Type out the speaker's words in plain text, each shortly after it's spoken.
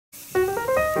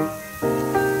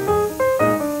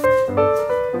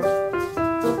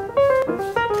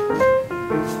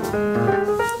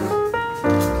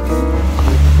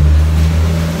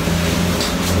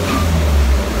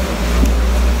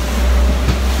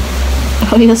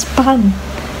Oh, here's Pan.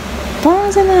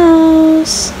 Pan's in the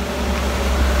house.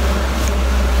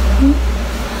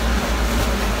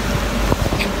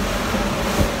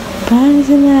 Pan's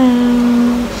in the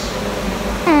house.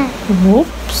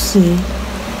 Whoopsie.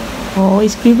 Oh,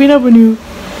 he's creeping up on you.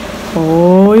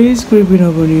 Oh, he's creeping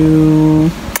up on you.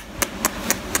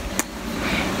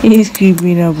 He's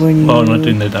creeping up on you. Oh, not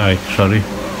in that eye, sorry.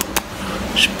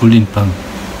 He's pulling Pang.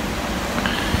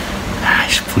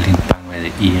 He's pulling Pang by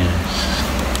the ears.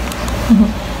 We're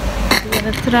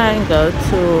gonna try and go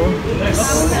to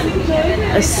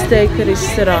a steak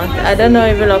restaurant. I don't know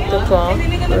if we'll lock the car.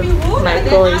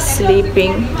 Michael is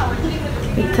sleeping.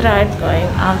 We tried going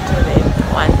out with him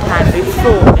one time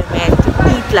before and we had to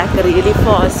eat like really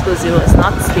fast because he was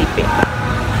not sleeping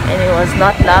and he was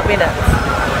not loving it.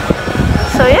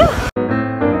 So yeah.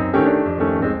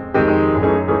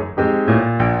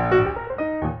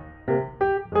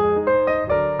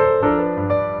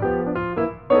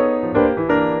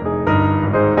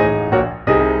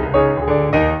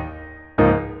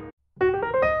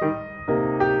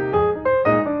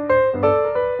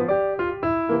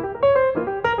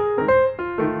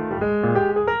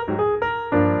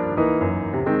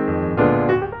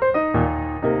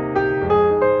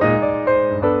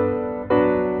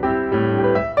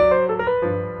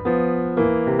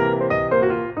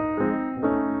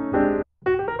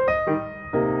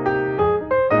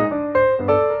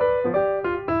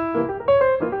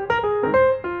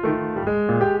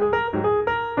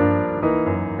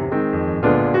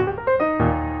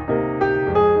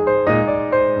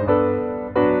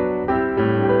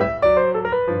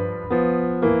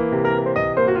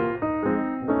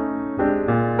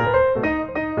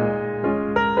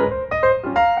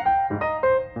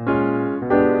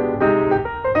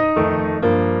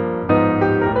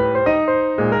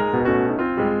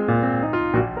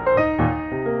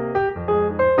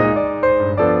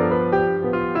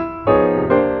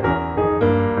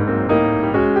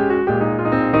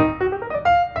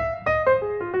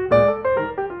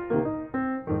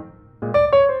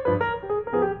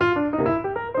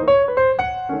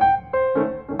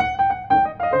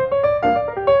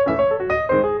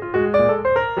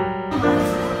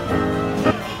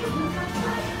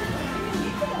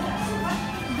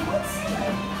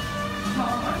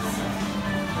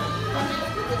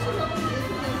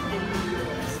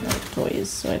 Toys,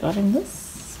 so I got him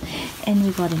this and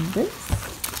we got him this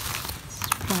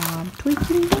from Toy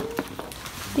Kingdom.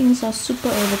 Things are super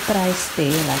overpriced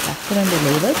there, like I couldn't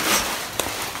believe it.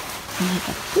 And I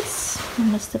got this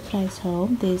from Mr. Price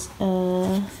Home. There's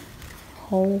a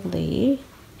hole there,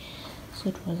 so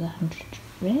it was 100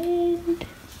 rand.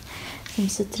 Some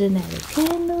citronella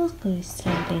candles, because we're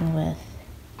starting with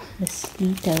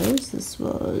mosquitoes. This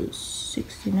was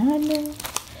 69.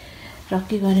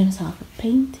 Rocky got himself a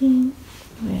painting.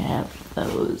 We have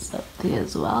those up there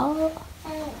as well.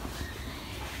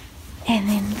 And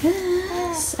then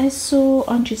this I saw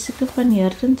on Jessica van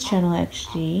Heerden's channel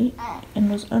actually, and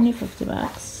it was only 50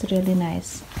 bucks. Really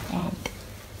nice and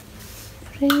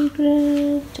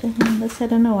fragrant. And then this, I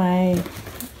don't know why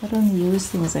I don't use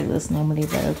things like this normally,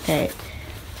 but okay,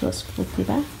 it was 50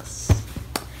 bucks.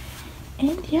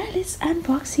 And yeah, let's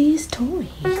unbox his toy.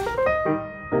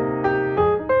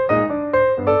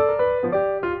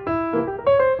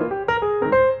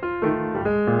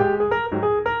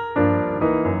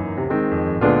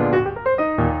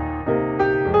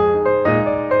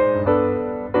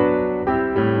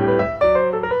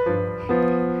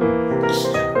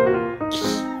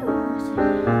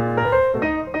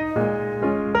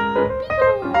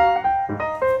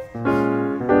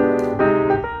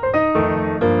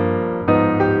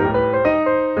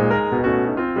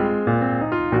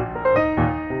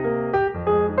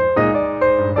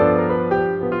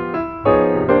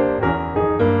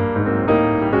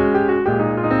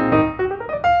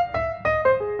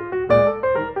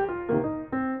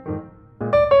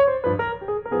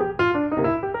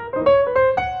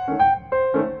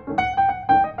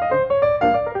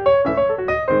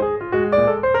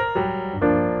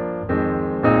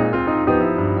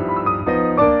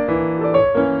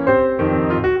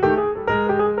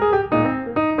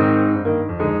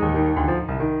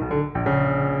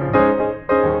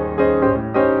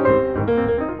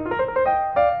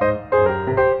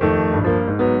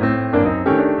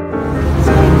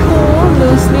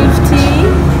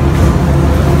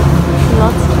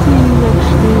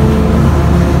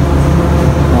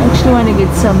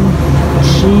 Get some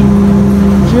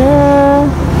ginger.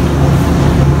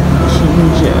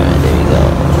 There we go.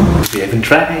 If you haven't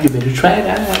tried, you better try it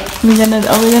out. We're gonna do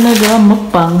a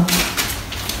mukbang.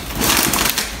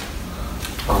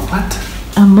 Oh, what?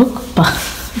 A mukbang.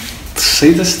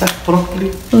 Say the stuff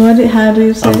properly. How do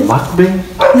you say A it? mukbang.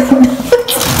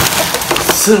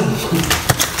 So,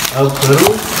 a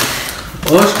peru.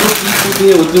 What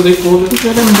do they call it? Is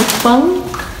that a mukbang?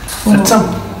 That's a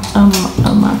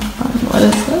Mukbang. What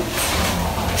is that?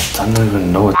 I don't even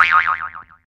know it.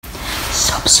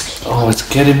 So sweet. Oh, it's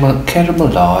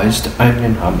caramelized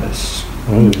onion hummus.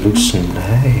 Oh, it looks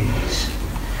nice.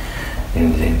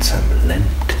 And then some lint.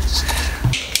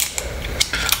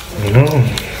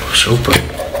 Super.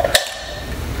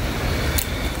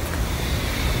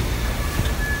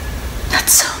 Not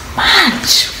so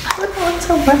much. I would want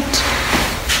so much.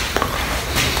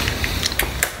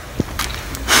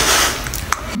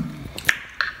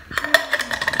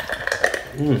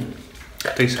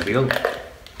 Tastes real.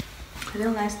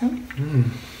 Real nice, no?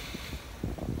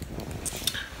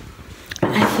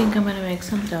 I think I'm gonna make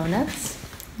some donuts.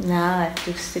 Now I have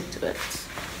to stick to it.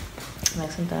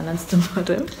 Make some donuts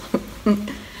tomorrow.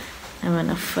 I'm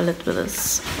gonna fill it with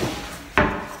this.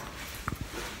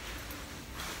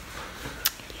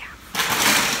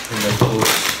 And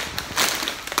those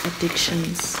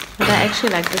Addictions. But I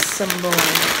actually like the symbol.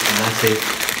 massive.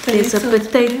 There's a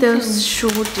potato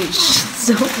shortage,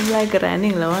 so I'm like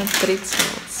running low on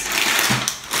pretzels.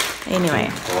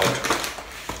 Anyway,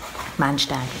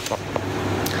 lunchtime.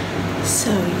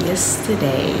 So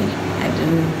yesterday, I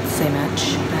didn't say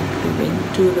much, but we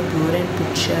went to the Boer and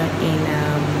Butcher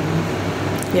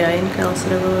in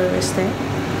Kuilsriver where we stay.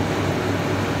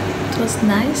 It was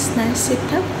nice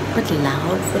setup, but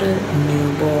loud for a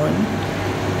newborn.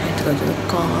 I had to go to the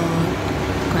car,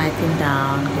 quiet him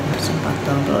down, give him some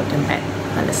butter, brought him back,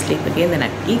 fell asleep again, then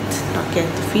I'd eat, Rocky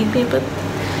had to feed me a bit.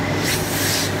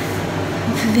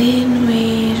 Then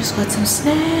we just got some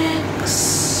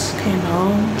snacks, came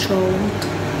home, chilled,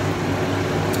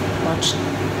 watched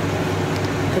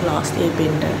The Last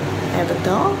Airbender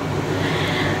Avatar.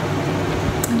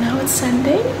 And now it's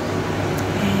Sunday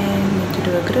and we need to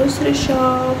do a grocery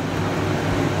shop.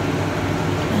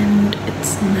 And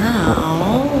it's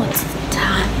now, what's the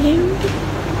time?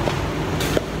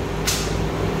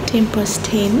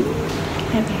 10:10.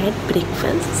 I've had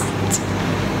breakfast,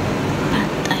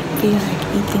 but I feel like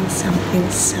eating something,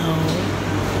 so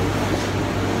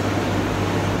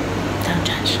don't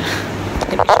judge.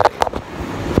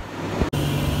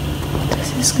 This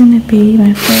is gonna be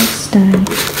my first time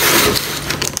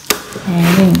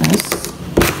having this.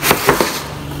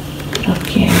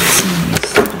 Okay, I've seen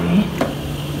yesterday.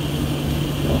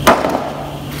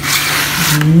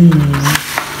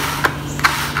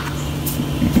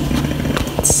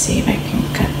 Let's see if I can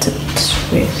cut it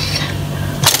with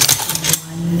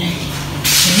one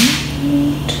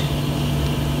hand.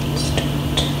 Let's do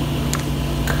it.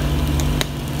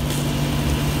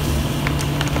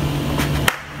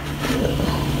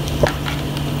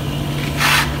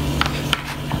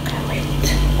 Okay, wait.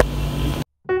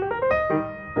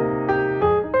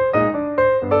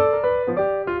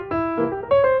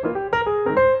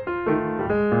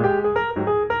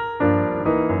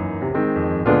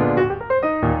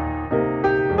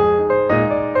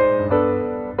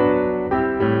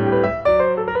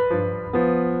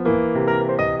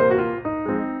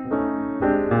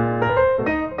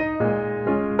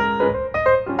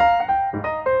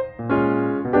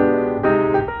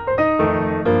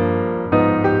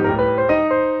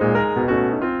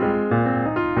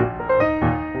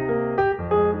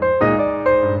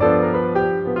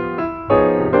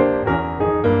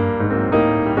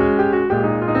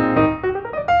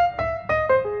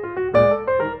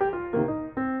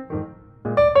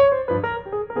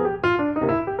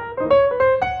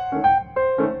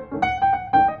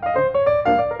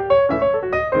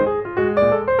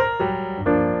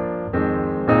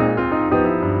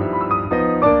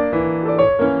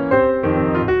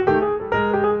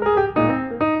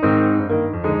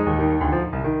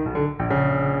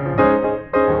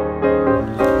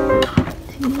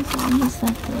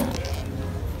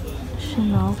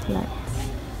 Chanel flats.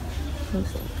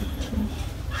 Here's the picture.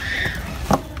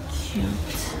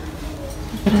 Cute.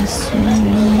 Dressing.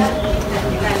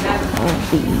 All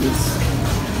these.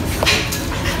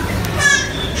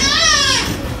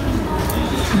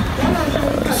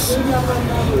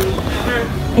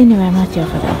 Anyway, I'm not here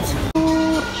for that.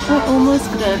 I almost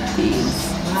grabbed these.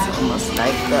 It's almost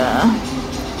like a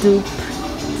dupe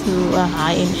to a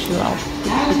high-end shoe outfit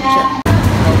picture.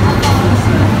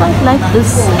 Quite like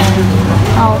this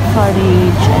Alpha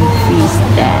Ridge and Feast.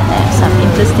 They have some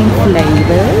interesting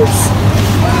flavors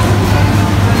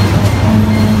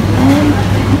and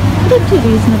pretty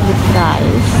reasonably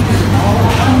priced.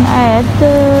 And I had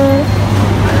the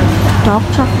dark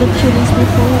chocolate chilies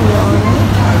before. We all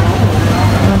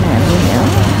don't have it here.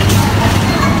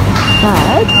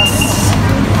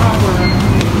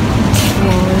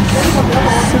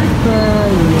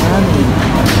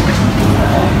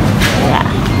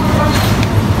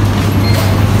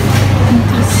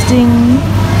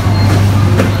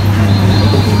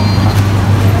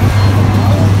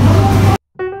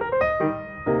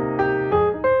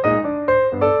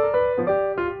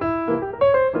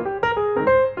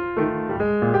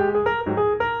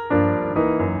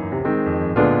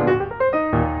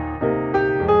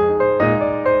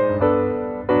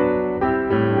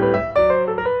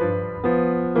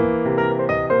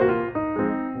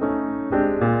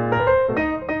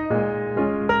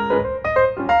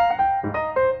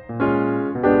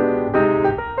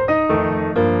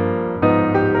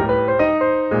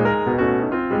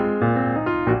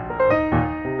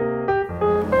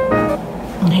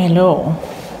 Hello,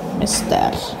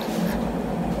 Mister.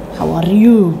 How are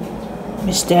you,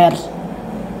 Mister?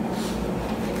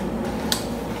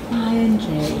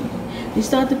 I&J. We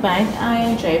started buying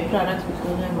I&J products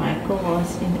because when Michael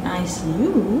was in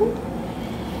ICU.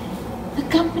 A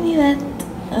company that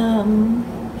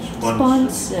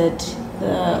sponsored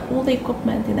all the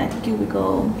equipment in that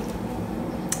cubicle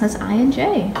was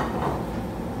I&J.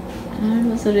 And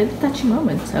it was a really touchy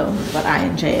moment. So we got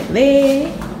I&J over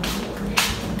there.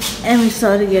 And we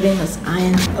started getting this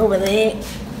iron over there.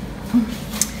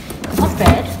 Not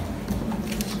bad.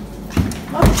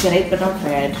 Not great, but not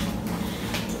bad.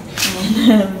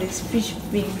 And these fish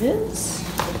fingers.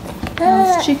 I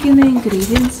was checking the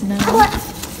ingredients now.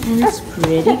 And it's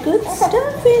pretty good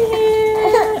stuff in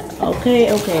here. Okay.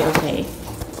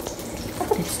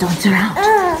 Let's dance around.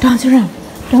 Dance around.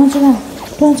 Dance around.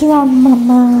 Dance around,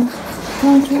 mama.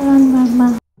 Dance around,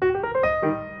 mama.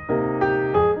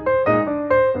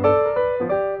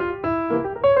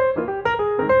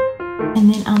 And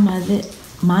then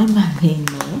my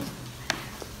mother-in-law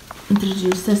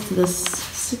introduced us to this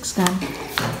 6-gun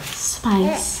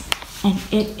spice, and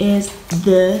it is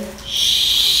the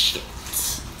shit.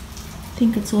 I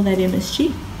think it's all that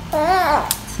MSG.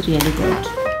 It's really good.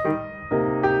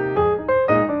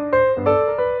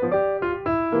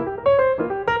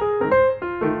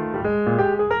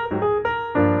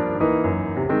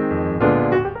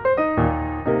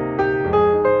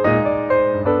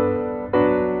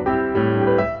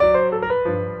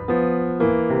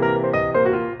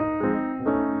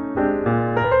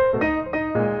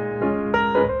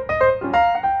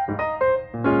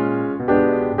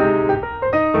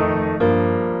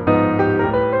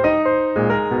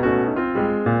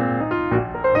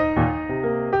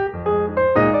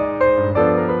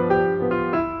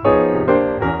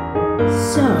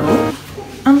 So,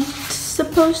 I'm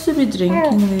supposed to be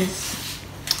drinking these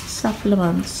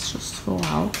supplements just for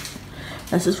health.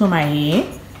 This is for my hair,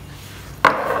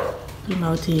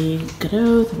 promoting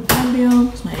growth and volume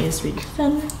because my hair is really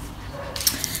thin.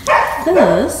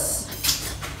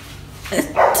 This,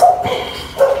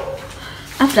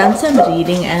 I've done some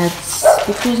reading, and it's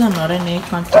because I'm not an hair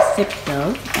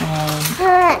contraceptive.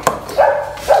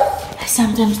 I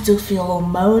sometimes do feel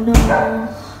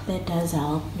hormonal. That does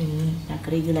help me like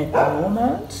regulate my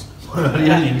hormones.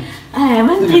 Really? I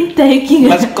haven't been taking it.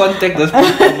 Must contact those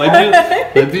people.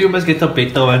 Maybe you must get a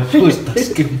better one. Who's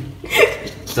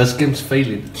the schem's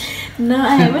failing. No,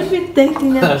 I haven't been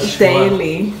taking it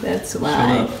daily. That's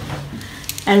why.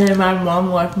 And then my mom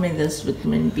bought me this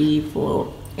vitamin B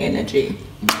for energy.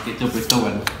 Get a better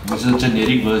one. What's the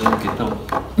generic version? Get the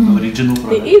original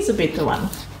product. There is a better one,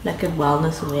 like a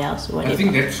wellness warehouse or whatever. I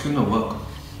think that's gonna work.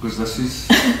 Because this is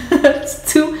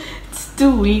it's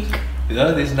too weak.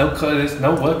 Yeah, there's no work, so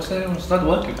it's not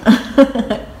working.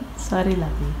 Sorry,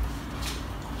 lovey.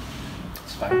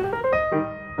 It's fine.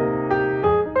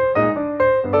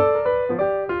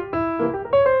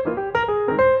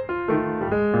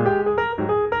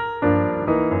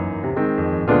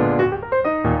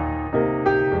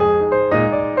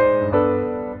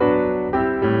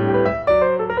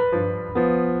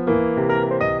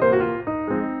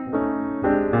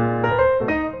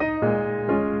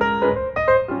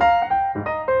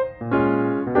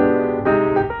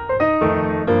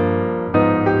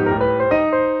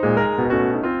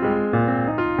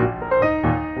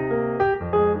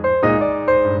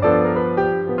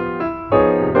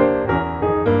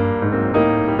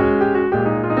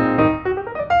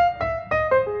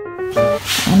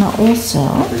 And I also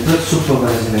Not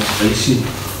supervising explanation.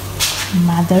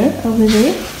 mother over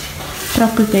there,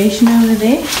 propagation over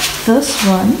there. This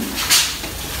one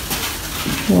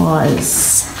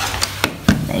was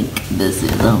like this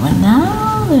is over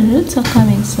now. The roots are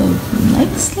coming so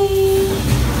nicely.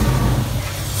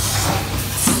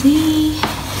 See,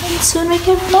 and soon we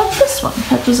can plant this one.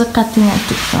 That was a cutting I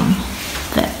took from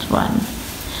that one.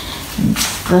 And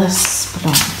this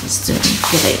plant is doing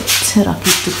great.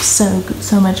 Rocky took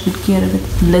so much good care of it.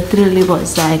 Literally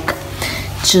was like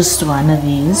just one of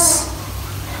these,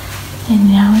 and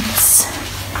now it's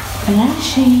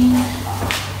flashing.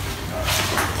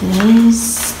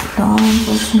 This plant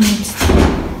also needs to,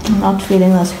 I'm not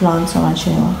feeling this plant so much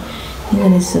anymore.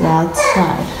 Even it's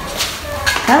outside.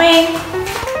 Coming!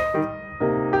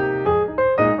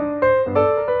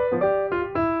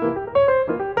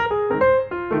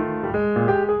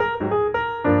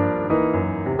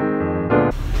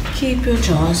 Keep your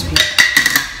jaws peeled.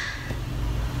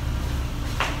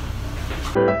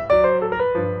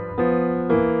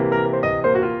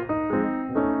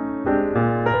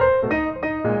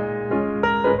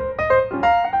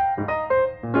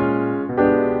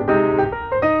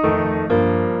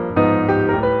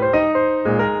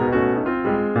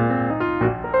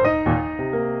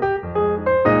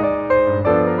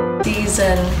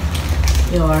 season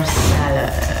your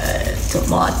salad.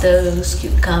 Tomatoes,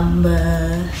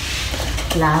 cucumber,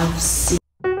 love seed.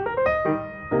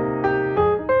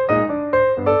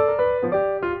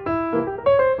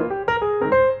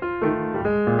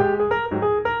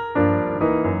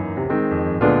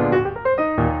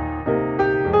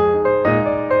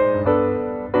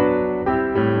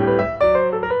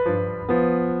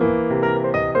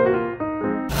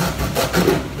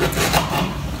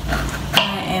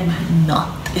 Not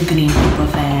a green pepper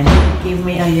fan. Give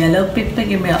me a yellow pepper,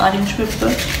 give me an orange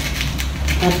pepper,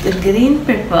 but the green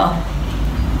pepper,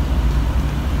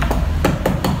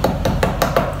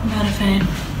 not a fan.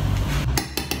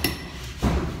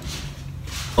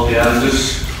 Okay, I'm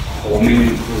just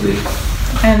homing fully.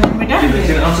 And we're done.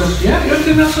 Everything else is, yeah,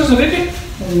 everything else is ready.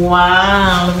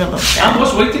 Wow, look at that. I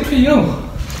was waiting for you.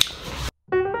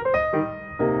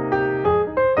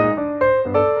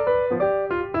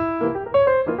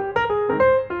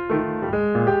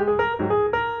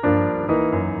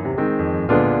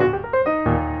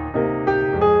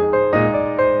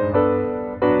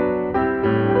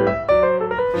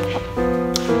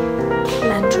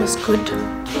 Was good.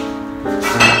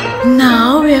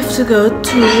 Now we have to go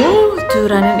to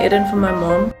run an errand for my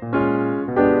mom.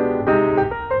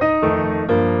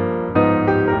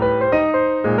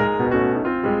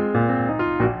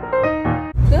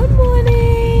 Good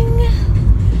morning.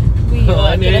 We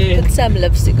are gonna put some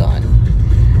lipstick on.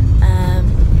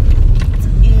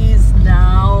 It is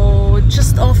now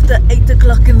just after 8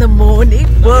 o'clock in the morning.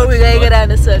 Whoa, we're going around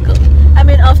a circle. I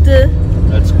mean after.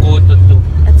 It's 7:45.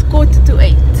 It's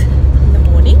 7:45.